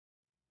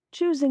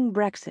Choosing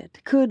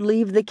Brexit Could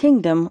Leave the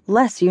Kingdom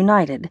Less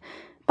United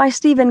by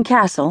Stephen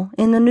Castle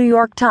in the New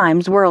York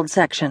Times World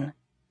section.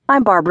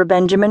 I'm Barbara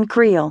Benjamin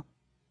Creel.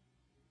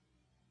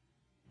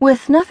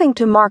 With nothing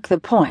to mark the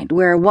point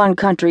where one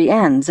country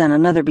ends and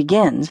another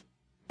begins,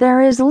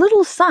 there is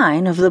little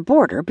sign of the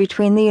border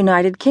between the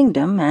United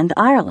Kingdom and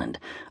Ireland,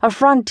 a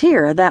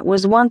frontier that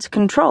was once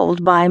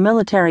controlled by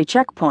military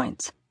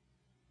checkpoints.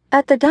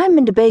 At the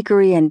Diamond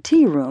Bakery and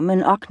Tea Room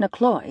in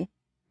Auchnacloy,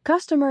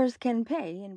 customers can pay in